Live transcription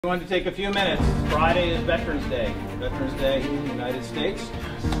We wanted to take a few minutes. Friday is Veterans Day. Veterans Day in the United States.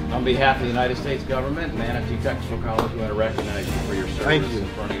 On behalf of the United States government, Manatee Technical College, we want to recognize you for your service in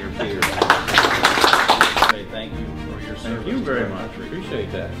front of your peers. Say thank you for your service. Thank you very much.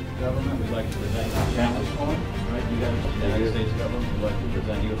 Appreciate that. Government, we'd like to present you a challenge coin. Right, you guys, the United States government would like to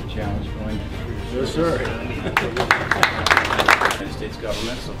present you with a challenge coin. Yes, sir. United States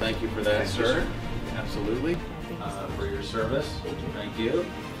government, so thank you for that, sir. Absolutely. For your service. Thank you.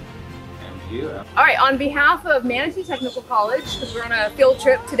 All right, on behalf of Manatee Technical College, because we're on a field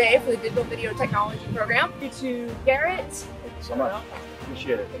trip today for the Digital Video Technology program, to Garrett. Thank you so much.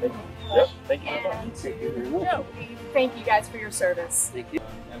 Appreciate it. Thank you. Yep. Thank you very much. Thank you. Joe, we thank you guys for your service. Thank you.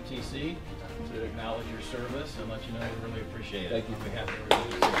 MTC, to acknowledge your service and let you know we really appreciate it. Thank you. On behalf of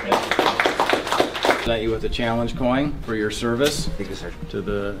everybody. Present you with a challenge coin for your service. Thank you, sir. To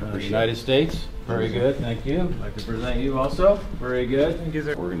the United States. Very good, thank you. I'd like to present you also. Very good. Thank you,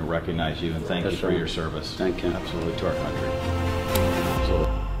 sir. We're going to recognize you and thank you for your service. Thank you. Absolutely, to our country.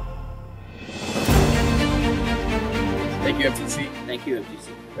 Absolutely. Thank you, MTC. Thank you,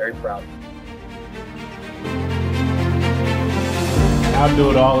 MTC. Very proud. I'll do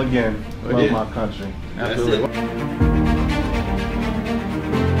it all again. Love my country. Absolutely.